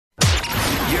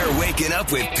You're waking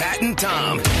up with Pat and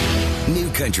Tom. New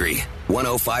Country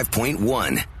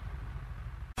 105.1.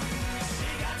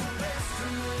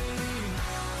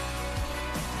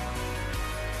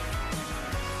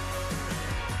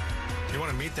 You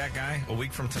want to meet that guy a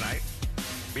week from tonight?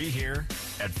 Be here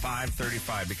at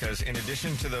 5:35 because in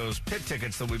addition to those pit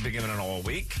tickets that we've been giving all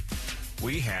week,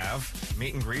 we have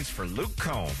meet and greets for Luke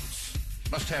Combs.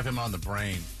 Must have him on the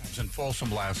brain. I was in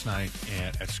Folsom last night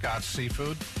at Scott's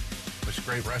Seafood. It's a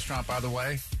great restaurant, by the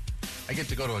way. I get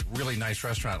to go to a really nice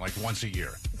restaurant like once a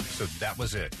year. So that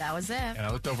was it. That was it. And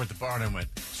I looked over at the bar and went,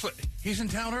 he's in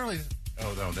town early.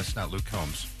 Oh, no, that's not Luke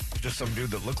Combs. Just some dude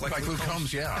that looked like Luke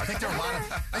Combs, yeah. I think there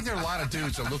are a lot of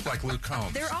dudes that look like Luke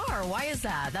Combs. There are. Why is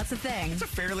that? That's the thing. It's a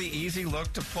fairly easy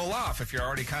look to pull off. If you're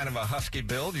already kind of a husky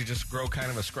build, you just grow kind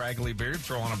of a scraggly beard,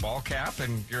 throw on a ball cap,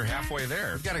 and you're halfway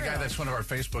there. We've got a guy that's one of our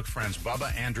Facebook friends,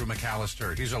 Bubba Andrew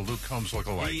McAllister. He's a Luke Combs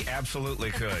lookalike. He absolutely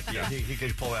could. Yeah, he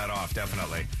could pull that off,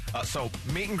 definitely. So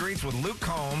meet and greets with Luke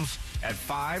Combs at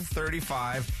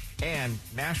 5:35. And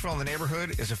Nashville in the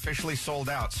Neighborhood is officially sold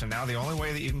out. So now the only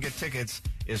way that you can get tickets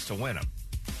is to win them.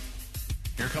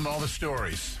 Here come all the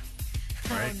stories.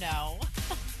 Right? Oh,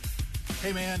 no.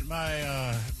 Hey, man,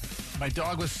 my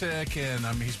dog was sick, and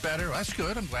he's better. That's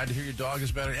good. I'm glad to hear your dog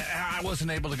is better. I wasn't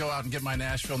able to go out and get my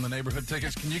Nashville in the Neighborhood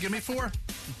tickets. Can you give me 4?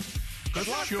 Good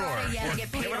luck. Sure. Friday, yeah,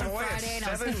 get paid Give on it away Friday.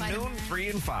 at And 7, noon, 3,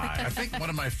 and 5. I think one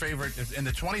of my favorite, in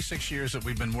the 26 years that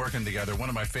we've been working together, one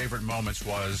of my favorite moments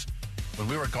was when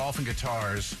we were at Golf and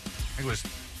Guitars. I think it was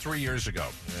 3 years ago.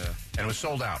 Yeah. And it was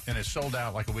sold out. And it sold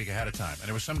out like a week ahead of time. And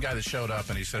there was some guy that showed up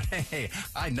and he said, hey,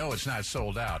 I know it's not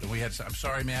sold out. And I'm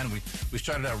sorry, man. We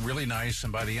started out really nice.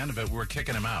 And by the end of it, we were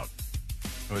kicking him out.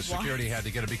 Security had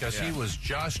to get it because he was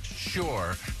just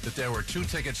sure that there were 2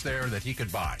 tickets there that he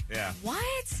could buy. Yeah.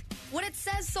 What? When it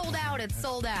says sold out, it's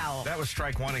sold out. That was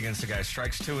strike 1 against the guy.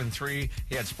 Strikes 2 and 3,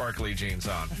 he had sparkly jeans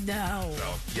on. No.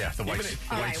 So, yeah, the white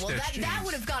All right, well, stitch jeans. that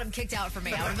would have got him kicked out for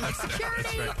me. I would have been like,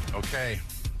 security. Right. Okay.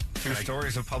 2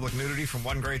 stories of public nudity from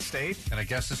one great state. Can I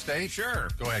guess the state? Sure.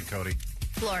 Go ahead, Cody.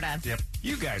 Florida. Yep.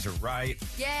 You guys are right.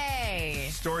 Yay.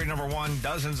 Story number 1,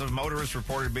 dozens of motorists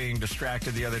reported being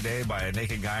distracted the other day by a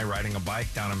naked guy riding a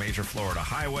bike down a major Florida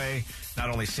highway. Not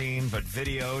only seen, but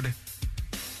videoed.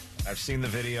 I've seen the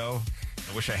video.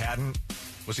 I wish I hadn't.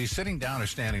 Was he sitting down or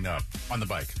standing up on the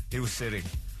bike? He was sitting.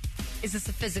 Is this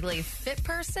a physically fit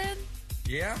person?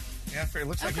 Yeah. It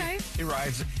looks like Okay. he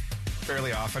rides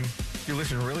fairly often. If you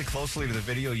listen really closely to the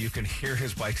video, you can hear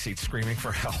his bike seat screaming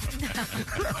for help.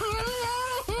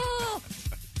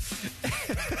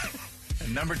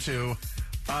 And number 2.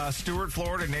 Stuart,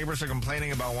 Florida, neighbors are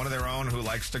complaining about one of their own who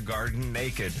likes to garden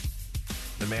naked.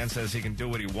 The man says he can do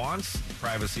what he wants in the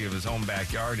privacy of his own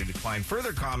backyard. He declined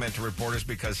further comment to reporters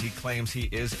because he claims he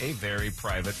is a very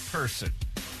private person.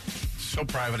 So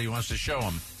private he wants to show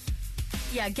him.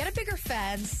 Yeah, get a bigger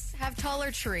fence, have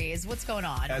taller trees. What's going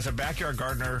on? As a backyard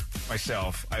gardener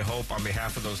myself, I hope on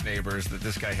behalf of those neighbors that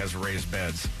this guy has raised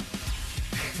beds.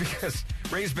 Because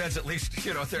raised beds, at least,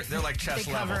 they're like chest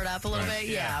They level. cover it up a little bit,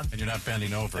 yeah. And you're not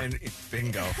bending over. And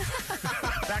bingo.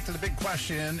 Back to the big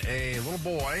question. A little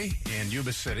boy in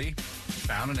Yuba City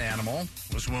found an animal,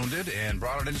 was wounded, and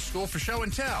brought it into school for show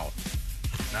and tell.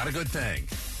 Not a good thing.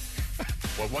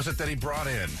 What was it that he brought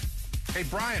in? Hey,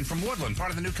 Brian from Woodland, part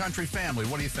of the New Country family.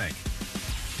 What do you think?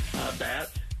 A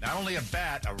bat. Not only a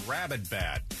bat, a rabid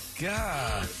bat.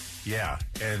 God. Yeah,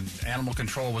 and animal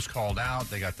control was called out.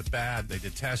 They got the bat. They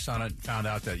did tests on it, found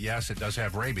out that, yes, it does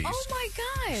have rabies. Oh, my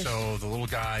gosh. So the little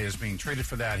guy is being treated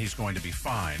for that. He's going to be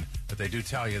fine. But they do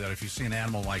tell you that if you see an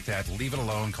animal like that, leave it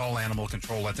alone, call animal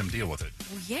control, let them deal with it.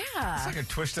 Well, yeah. It's like a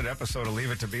twisted episode of Leave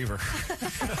It to Beaver.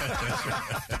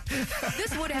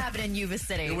 This would happen in Yuba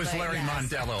City. It was but Larry yes.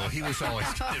 Mondello. He was always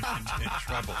in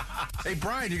trouble. Hey,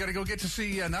 Brian, you got to go get to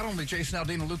see not only Jason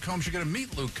Aldean and Luke Combs, you're going to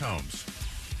meet Luke Combs.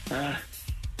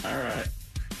 All right.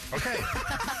 Okay.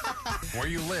 Where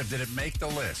you live, did it make the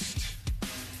list?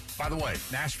 By the way,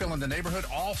 Nashville in the Neighborhood,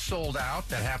 all sold out.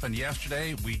 That happened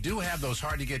yesterday. We do have those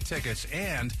hard-to-get tickets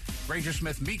and Granger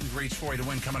Smith meet and greets for you to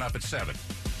win coming up at 7.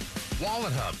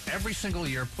 Wallet Hub, every single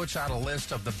year, puts out a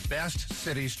list of the best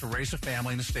cities to raise a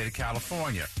family in the state of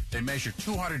California. They measure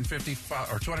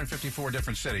 254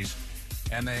 different cities,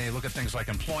 and they look at things like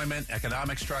employment,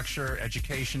 economic structure,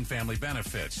 education, family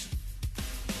benefits.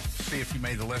 See if you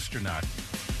made the list or not.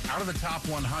 Out of the top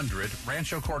 100,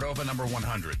 Rancho Cordova, number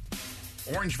 100.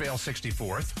 Orangevale,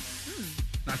 64th.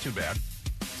 Not too bad.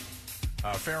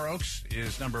 Fair Oaks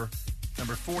is number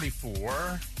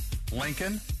 44.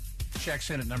 Lincoln checks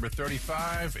in at number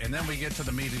 35. And then we get to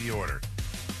the meat of the order.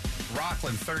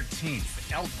 Rockland,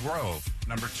 13th. Elk Grove,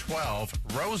 number 12.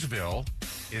 Roseville,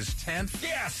 is 10th.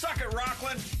 Yeah, suck it,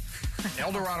 Rockland.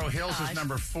 El Dorado Hills is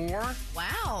number 4.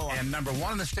 Wow. And number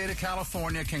 1 in the state of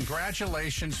California.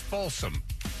 Congratulations, Folsom.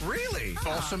 Really?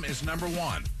 Folsom is number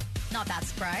 1. Not that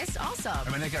surprised. Awesome. I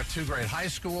mean, they got 2 great high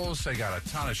schools. They got a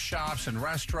ton of shops and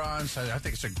restaurants. I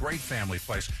think it's a great family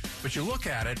place. But you look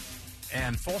at it,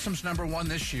 and Folsom's number 1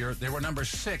 this year. They were number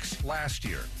 6 last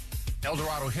year. El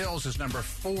Dorado Hills is number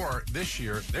 4 this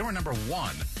year. They were number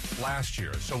 1 last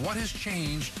year. So what has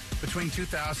changed between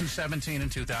 2017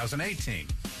 and 2018?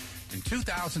 In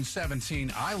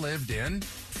 2017, I lived in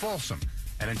Folsom.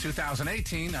 And in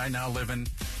 2018, I now live in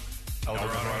El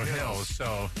Dorado Hills.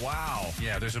 So, wow.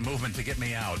 Yeah, there's a movement to get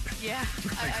me out. Yeah,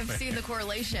 I've seen the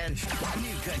correlation.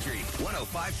 New Country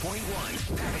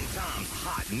 105.1. Pat and Tom's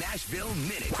Hot Nashville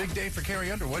Minute. Big day for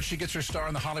Carrie Underwood. She gets her star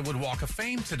on the Hollywood Walk of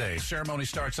Fame today. Ceremony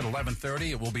starts at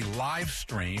 11:30. It will be live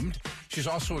streamed. She's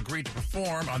also agreed to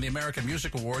perform on the American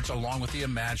Music Awards along with the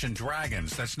Imagine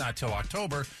Dragons. That's not till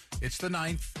October. It's the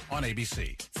 9th on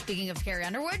ABC. Speaking of Carrie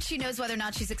Underwood, she knows whether or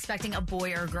not she's expecting a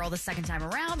boy or a girl the second time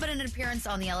around, but in an appearance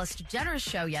on the Ellis DeGeneres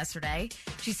show yesterday,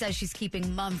 she says she's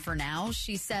keeping mum for now.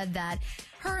 She said that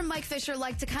her and Mike Fisher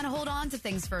like to kind of hold on to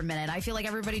things for a minute. I feel like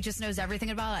everybody just knows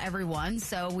everything about everyone,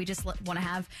 so we just want to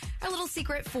have a little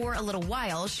secret for a little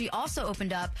while. She also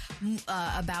opened up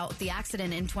about the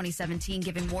accident in 2017,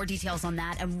 giving more details on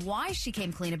that and why she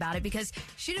came clean about it, because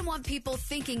she didn't want people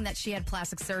thinking that she had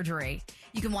plastic surgery.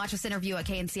 You can watch this interview at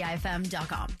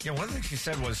KNCIFM.com. Yeah, one of the things she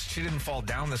said was she didn't fall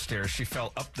down the stairs, she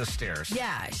fell up the stairs.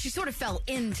 Yeah, she sort of fell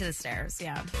into the stairs,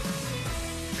 yeah.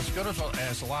 As good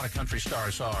as a lot of country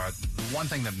stars are, the one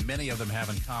thing that many of them have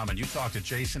in common, you talk to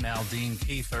Jason Aldean,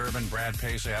 Keith Urban, Brad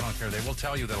Paisley, I don't care, they will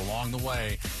tell you that along the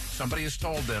way, somebody has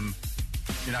told them,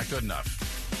 you're not good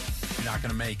enough. You're not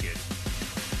going to make it.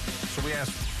 So we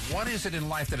asked, what is it in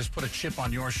life that has put a chip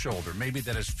on your shoulder? Maybe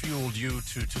that has fueled you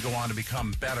to go on to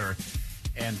become better.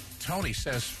 And Tony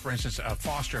says, for instance,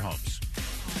 foster homes.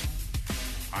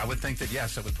 I would think that,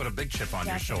 yes, it would put a big chip on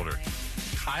your shoulder.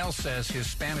 Kyle says his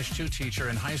Spanish 2 teacher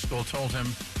in high school told him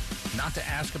not to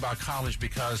ask about college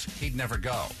because he'd never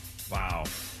go. Wow.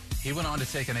 He went on to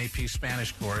take an AP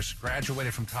Spanish course,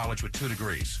 graduated from college with 2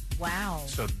 degrees. Wow.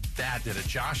 So that did it.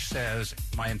 Josh says,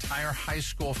 my entire high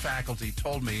school faculty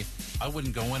told me I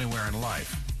wouldn't go anywhere in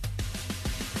life.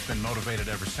 He's been motivated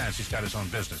ever since. He's got his own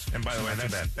business. And by the way,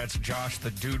 that's Josh, the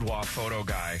Dudewa photo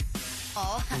guy.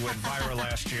 Who went viral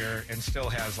last year and still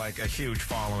has like a huge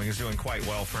following. He's doing quite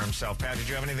well for himself. Pat, did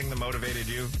you have anything that motivated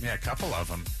you? Yeah, a couple of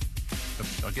them.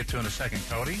 I'll get to in a second.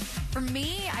 Cody? For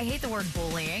me, I hate the word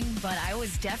bullying, but I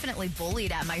was definitely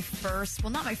bullied at my first,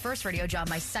 well, not my first radio job,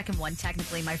 my second one,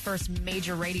 technically, my first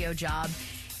major radio job.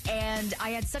 And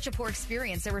I had such a poor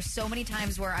experience. There were so many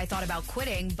times where I thought about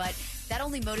quitting, but that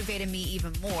only motivated me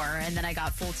even more. And then I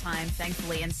got full-time,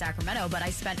 thankfully, in Sacramento. But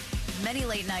I spent many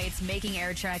late nights making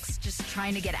air checks, just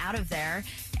trying to get out of there.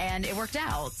 And it worked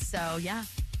out. So, yeah.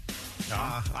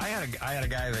 I had a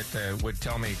guy that would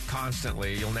tell me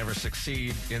constantly, you'll never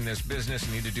succeed in this business,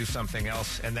 you need to do something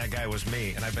else, and that guy was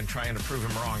me, and I've been trying to prove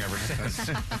him wrong ever since.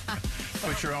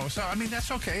 But you're always, I mean,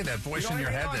 that's okay, that voice in your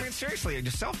head. I mean, seriously,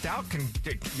 self-doubt can,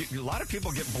 a lot of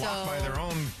people get blocked by their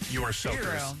own You are so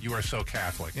fears. You are so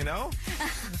Catholic. You know?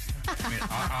 I mean,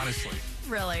 honestly.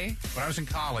 Really? When I was in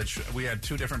college, we had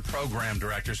 2 different program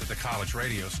directors at the college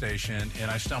radio station, and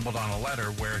I stumbled on a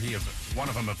letter where one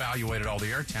of them evaluated all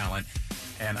the air talent,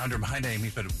 and under my name, he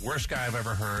said, worst guy I've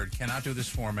ever heard, cannot do this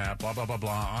format, blah, blah, blah,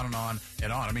 blah, on and on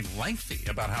and on. I mean, lengthy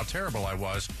about how terrible I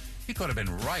was. He could have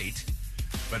been right,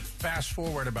 but fast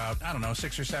forward about,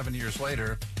 6 or 7 years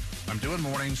later, I'm doing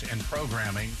mornings and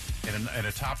programming in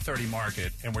a top 30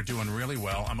 market, and we're doing really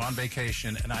well. I'm on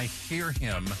vacation, and I hear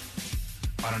him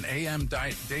on an AM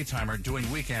daytimer doing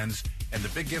weekends, and the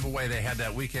big giveaway they had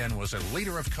that weekend was a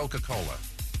liter of Coca-Cola.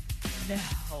 No.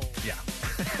 Yeah.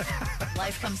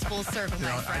 Life comes full circle, my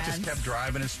friends. I just kept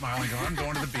driving and smiling, going, I'm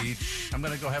going to the beach. I'm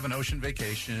going to go have an ocean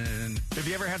vacation. Have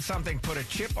you ever had something put a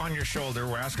chip on your shoulder?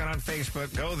 We're asking on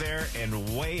Facebook. Go there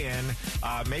and weigh in.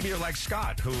 Maybe you're like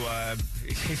Scott, who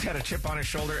he's had a chip on his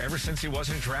shoulder ever since he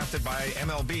wasn't drafted by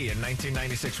MLB in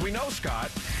 1996. We know Scott.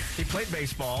 He played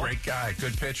baseball. Great guy.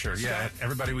 Good pitcher. Scott. Yeah.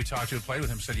 Everybody we talked to who played with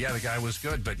him said, yeah, the guy was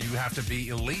good, but you have to be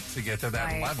elite to get to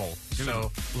that level. Dude,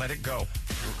 so let it go.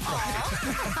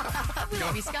 We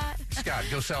love you, Scott. Scott,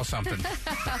 go sell something.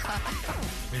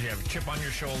 You have a chip on your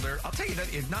shoulder. I'll tell you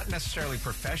that it's not necessarily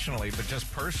professionally, but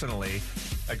just personally.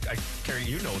 Carrie,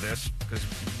 you know this because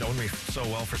you've known me so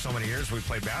well for so many years. We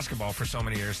played basketball for so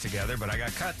many years together, but I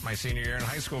got cut my senior year in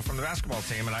high school from the basketball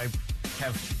team, and I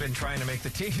have been trying to make the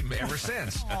team ever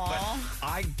since. But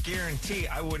I guarantee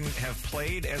I wouldn't have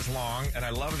played as long, and I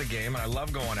love the game, and I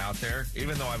love going out there,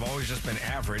 even though I've always just been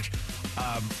average.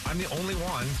 I'm the only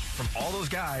one from all those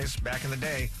guys back in the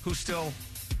day who still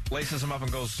laces them up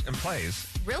and goes and plays.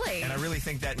 Really? And I really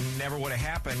think that never would have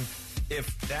happened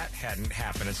if that hadn't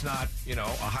happened. It's not, a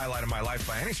highlight of my life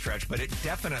by any stretch, but it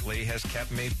definitely has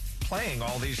kept me playing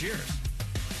all these years.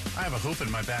 I have a hoop in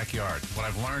my backyard. What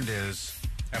I've learned is,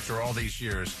 after all these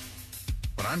years,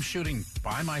 when I'm shooting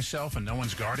by myself and no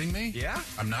one's guarding me,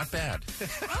 I'm not bad.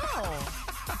 Oh.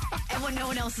 And when no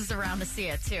one else is around to see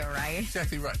it, too, right?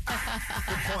 Exactly right.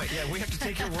 Good point. Yeah, we have to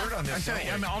take your word on this.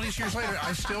 All these years later,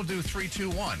 I still do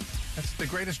 3-2-1. That's the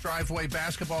greatest driveway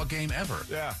basketball game ever.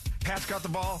 Yeah. Pat's got the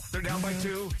ball. They're down by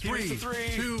 2. 3,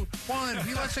 2, 1.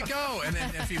 He lets it go. And then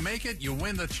if you make it, you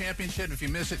win the championship. If you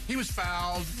miss it, he was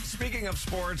fouled. Speaking of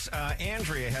sports,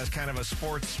 Andrea has kind of a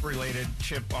sports-related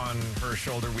chip on her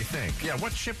shoulder, we think. Yeah,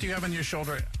 what chip do you have on your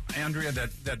shoulder, Andrea,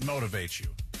 that motivates you?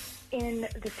 In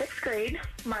the 6th grade,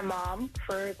 my mom,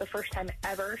 for the first time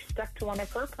ever, stuck to one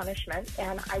of her punishments,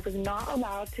 and I was not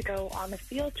allowed to go on a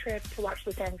field trip to watch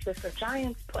the San Francisco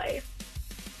Giants play.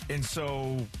 And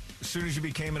so, as soon as you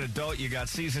became an adult, you got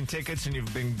season tickets, and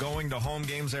you've been going to home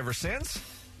games ever since?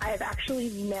 I have actually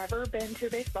never been to a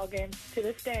baseball game to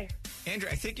this day. Andrew,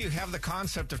 I think you have the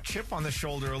concept of chip on the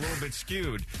shoulder a little bit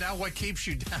skewed. Now what keeps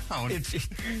you down?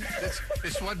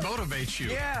 It's what motivates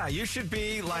you. Yeah, you should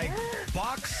be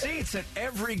box seats at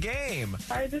every game.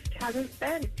 I just haven't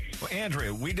been. Well,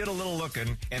 Andrea, we did a little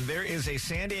looking, and there is a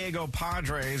San Diego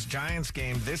Padres Giants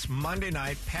game this Monday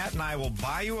night. Pat and I will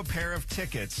buy you a pair of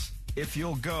tickets if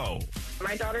you'll go.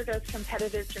 My daughter does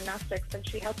competitive gymnastics, and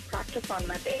she has practice on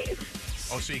Mondays.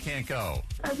 Oh, so you can't go?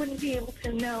 I wouldn't be able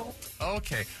to, no.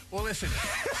 Okay. Well, listen,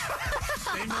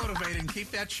 stay motivated and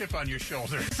keep that chip on your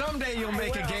shoulder. Someday you'll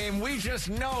make a game. We just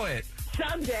know it.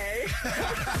 Someday.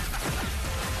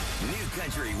 New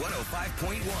Country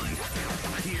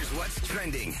 105.1. Here's what's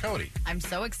trending. Cody. I'm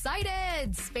so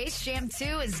excited. Space Jam 2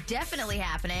 is definitely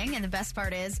happening. And the best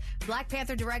part is Black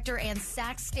Panther director and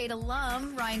Sac State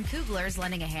alum Ryan Coogler is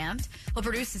lending a hand. He'll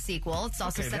produce the sequel. It's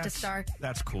also set to star.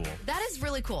 That's cool. That is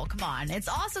really cool. Come on. It's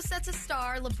also set to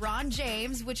star LeBron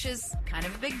James, which is kind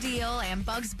of a big deal, and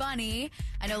Bugs Bunny.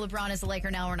 I know LeBron is a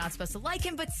Laker now. We're not supposed to like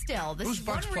him, but still. This Who's is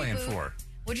Bugs playing for?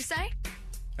 What'd you say?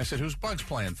 I said, who's Bugs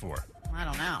playing for? I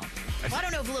don't know. Well, I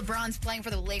don't know if LeBron's playing for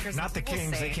the Lakers. Not the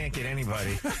Kings. They can't get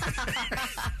anybody.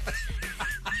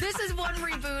 This is one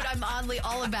reboot I'm oddly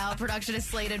all about. Production is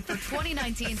slated for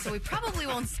 2019, so we probably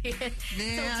won't see it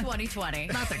until 2020.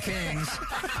 Not the Kings.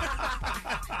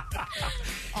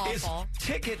 Awful. Is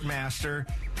Ticketmaster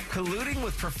colluding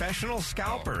with professional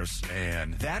scalpers? Oh,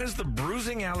 man. That is the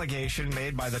bruising allegation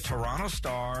made by the Toronto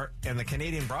Star and the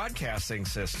Canadian Broadcasting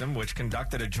System, which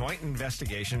conducted a joint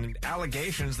investigation and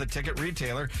allegations the ticket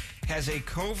retailer has a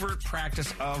covert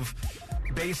practice of,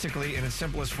 basically, in its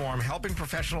simplest form, helping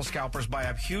professional scalpers buy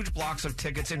up huge blocks of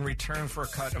tickets in return for a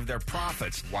cut of their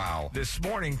profits. Wow. This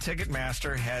morning,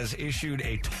 Ticketmaster has issued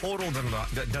a total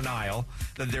denial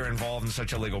that they're involved in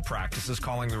such illegal practices,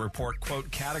 calling the report, quote,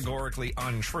 categorically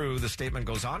untrue. The statement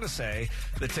goes on to say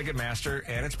that Ticketmaster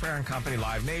and its parent company,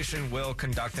 Live Nation, will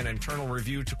conduct an internal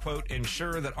review to, quote,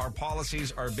 ensure that our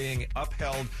policies are being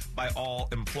upheld by all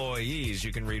employees.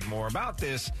 You can read more about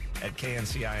this at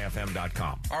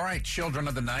kncifm.com. All right, children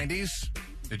of the 90s,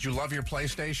 did you love your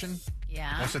PlayStation?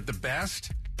 Yeah. Was it the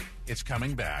best? It's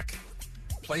coming back.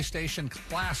 PlayStation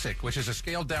Classic, which is a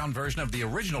scaled-down version of the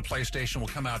original PlayStation, will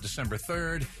come out December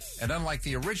 3rd. And unlike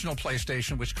the original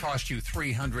PlayStation, which cost you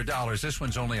 $300, this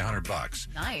one's only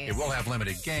 $100. Nice. It will have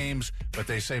limited games, but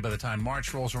they say by the time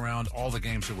March rolls around, all the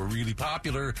games that were really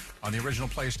popular on the original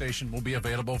PlayStation will be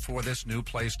available for this new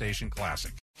PlayStation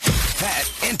Classic.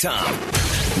 Pat and Tom.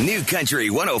 New Country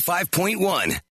 105.1.